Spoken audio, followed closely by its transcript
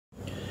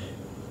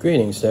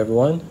Greetings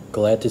everyone,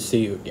 glad to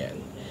see you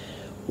again.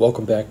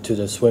 Welcome back to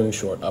the swimming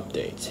short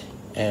update.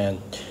 And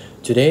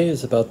today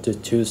is about the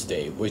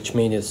Tuesday, which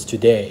means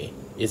today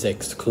is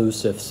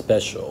exclusive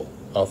special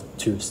of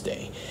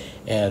Tuesday.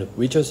 And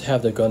we just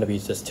have gonna be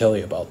just tell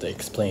you about the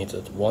explain the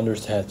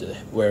wonders had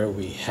where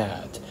we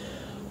had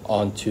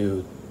on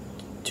to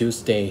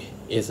Tuesday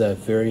is a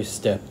very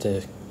step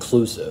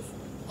exclusive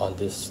on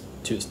this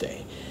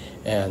Tuesday.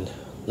 And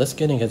let's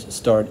get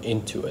start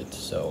into it.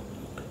 So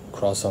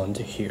cross on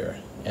to here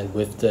and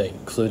with the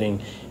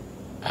including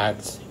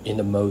acts in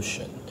the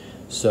motion.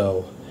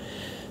 So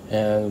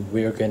and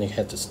we're gonna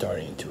head to start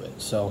into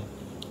it. So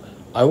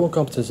I woke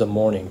up this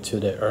morning to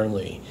the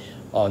early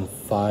on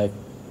 5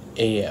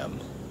 a.m.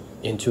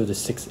 into the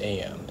 6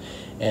 a.m.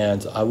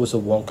 and I was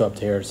woke up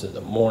there in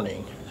the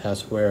morning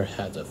as where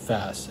had as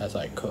fast as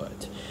I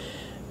could,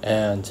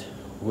 and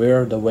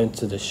where I went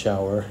to the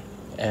shower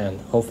and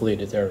hopefully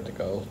there to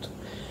go,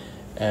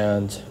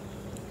 and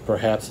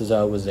perhaps as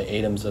I was the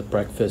items of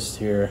breakfast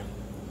here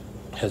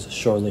as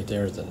shortly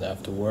there than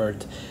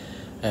afterward,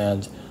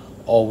 and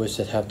always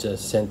have to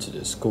send to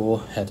the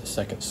school at the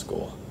second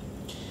school.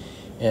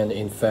 And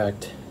in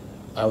fact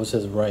I was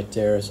just right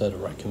there as I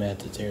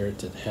recommended there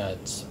that had,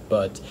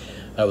 but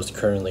I was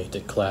currently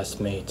the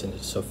classmate and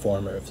the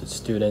former of the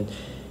student,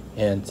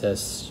 and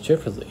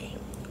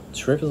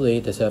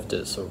trivially just have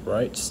this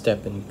right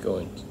step in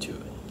going to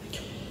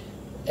it.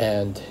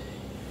 And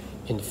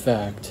in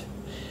fact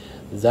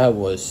that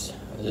was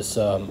this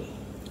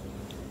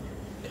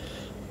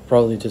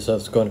probably this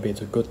was going to be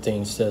the good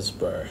thing says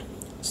where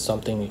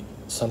something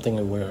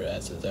aware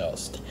as it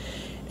else,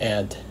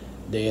 and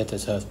they had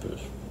this has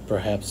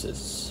perhaps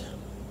is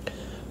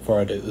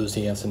for the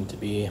enthusiasm to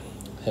be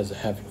as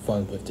having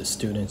fun with the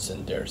students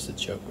and their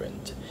children.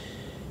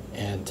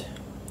 And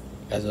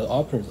as an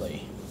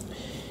openly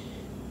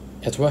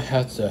as what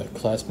has a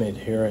classmate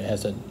here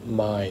as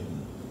my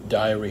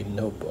diary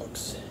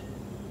notebooks,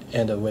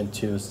 and I went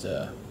to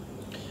the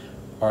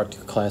art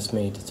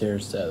classmate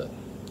there's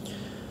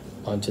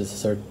on to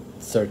the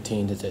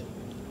 13th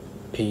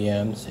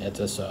p.m. at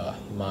this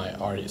my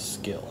artist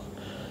skill,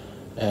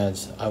 and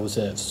I was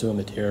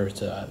assuming here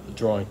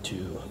drawing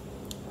to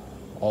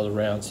all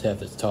around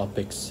have the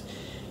topics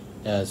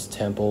as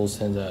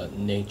temples and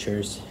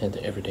natures and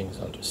everything's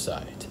on the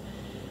side,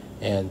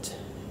 and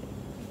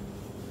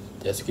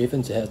that's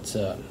given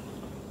that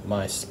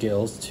my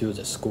skills to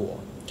the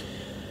school,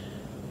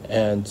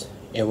 and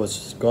it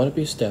was going to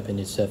be stepping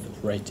itself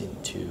right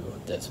into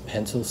this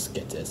pencil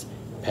sketches,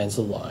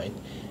 pencil line,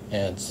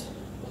 and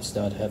it's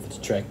not have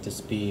to track this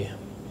be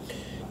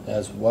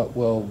as what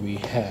will we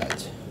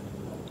had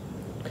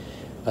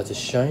as a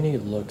shiny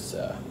looks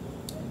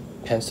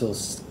pencil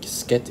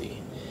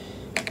sketchy,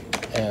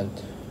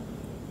 and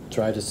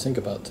try to think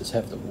about this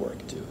have to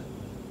work too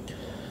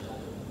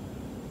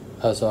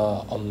as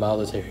a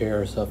malady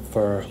here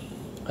for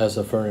as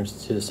a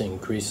furnace to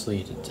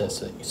increasingly to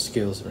test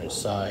skills are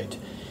inside,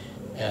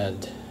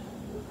 and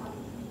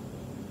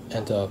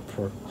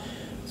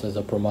so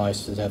the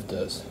promise to have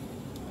this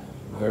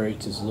very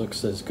just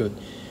looks as good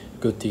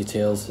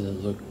details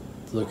that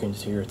looking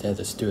here that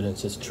the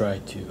students just try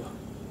to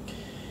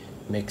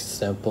make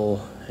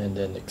sample and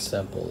then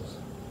examples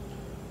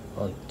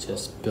on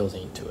just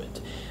building to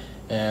it.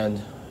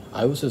 And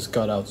I was just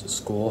got out to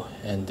school,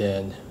 and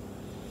then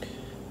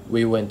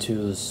we went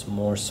to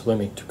more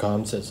swimming to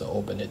comes as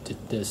open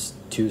it this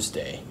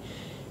Tuesday,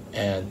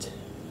 and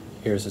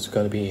here's it's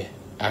gonna be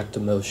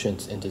active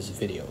motions in this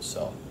video.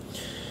 So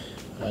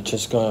I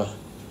just gonna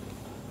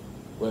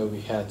where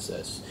we had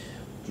this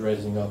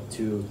dressing up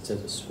to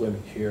the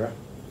swimming here,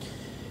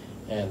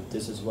 and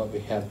this is what we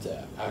have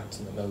to act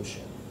in the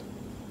motion,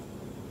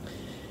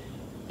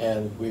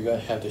 and we're gonna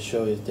have to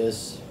show you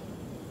this,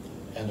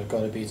 and they're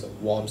gonna be the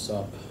warms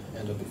up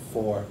and the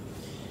before,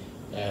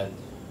 and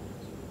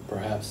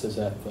perhaps as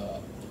that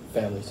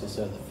families as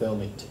that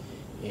film it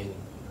in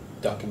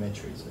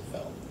documentaries and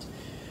filmed,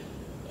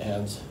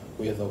 and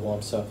we have the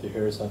warms up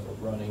here is like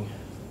running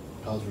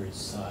other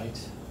side.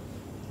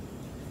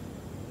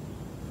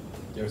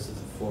 There's the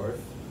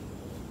fourth.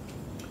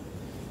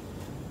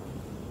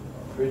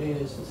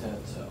 Prettiness is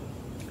that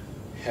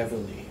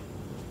heavily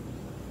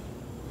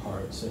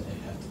hard, so they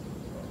have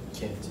to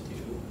can't do.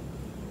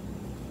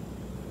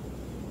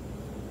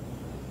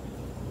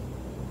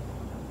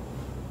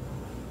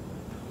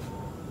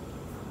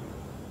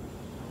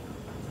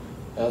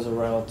 As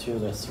around 2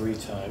 to 3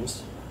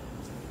 times,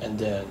 and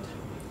then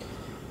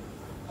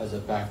as a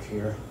back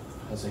here,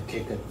 as a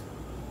kick it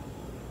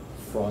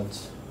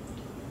front,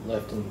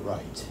 left and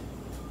right,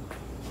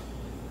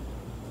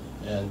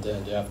 and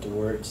then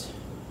afterwards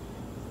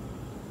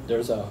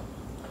there's a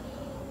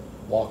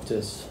walk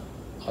this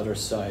other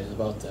side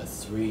about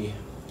 3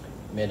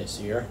 minutes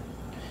here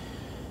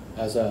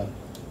as a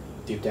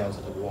deep down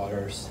to the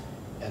waters,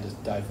 and the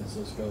diving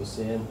goes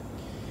in,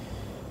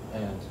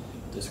 and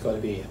there's going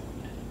to be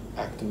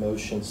active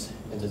motions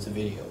into the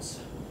videos,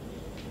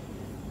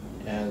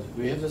 and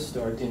we have to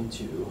start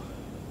into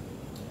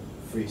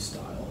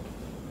freestyle.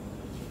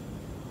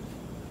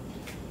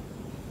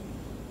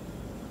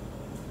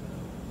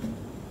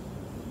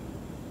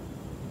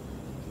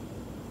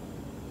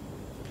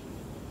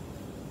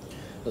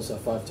 That's a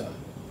 5 time.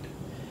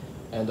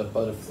 And a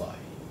butterfly.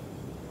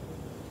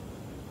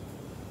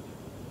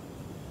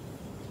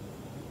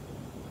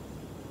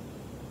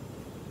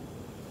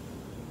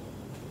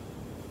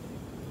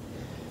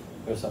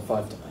 There's a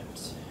 5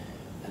 times.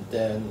 And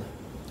then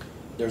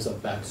there's a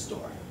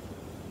backstore.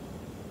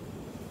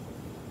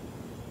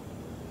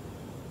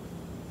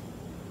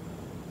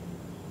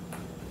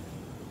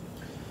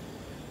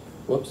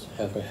 Whoops,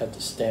 I had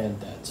to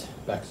stand that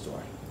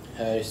backstore.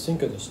 I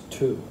think it was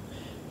 2,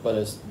 but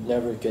I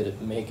never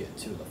make it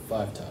to the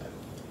 5 time.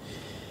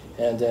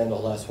 And then the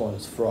last one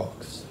is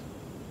frogs.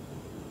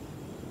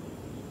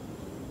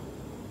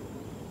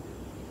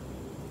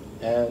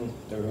 And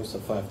there was a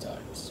 5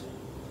 times.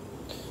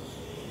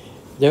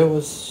 There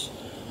was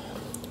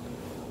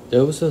a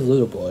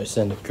little boy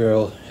and a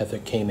girl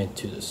that came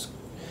into this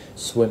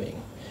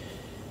swimming,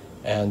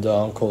 and the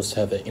uncles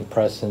have an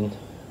impression,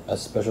 a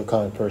special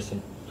kind of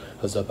person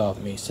was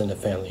about me, send the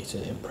family to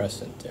the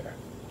impression there.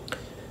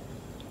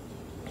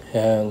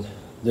 And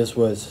this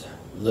was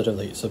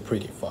literally so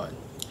pretty fun.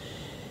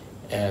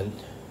 And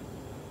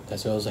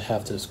that's all I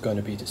have this going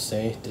to be to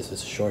say. This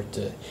is short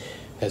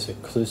as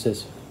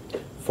inclusive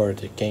for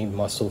the gain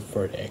muscle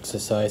for the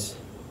exercise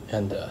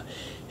and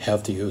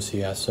have the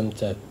enthusiasm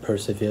that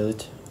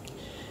persevered,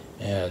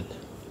 and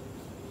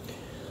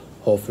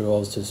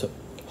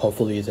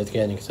hopefully that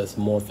getting just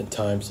more than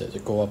times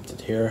that go up to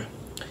here,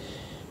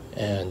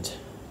 and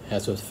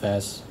as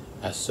fast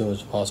as soon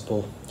as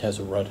possible has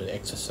a run the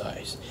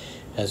exercise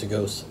as it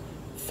goes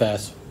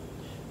faster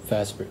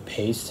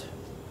paced,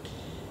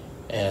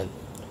 and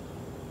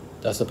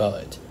that's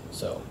about it.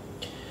 So,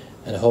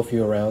 and I hope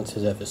you're around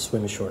to have a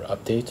swimming short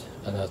update,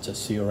 and I'll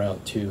just see you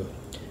around to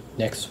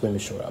next swimming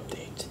short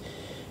update.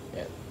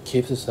 And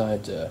keep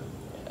aside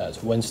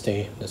as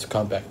Wednesday, let's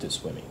come back to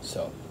swimming.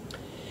 So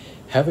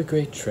have a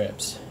great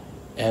trips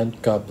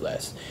and God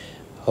bless.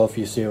 Hope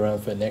you see you around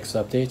for the next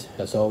update.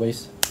 As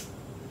always,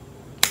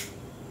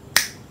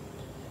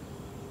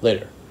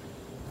 later.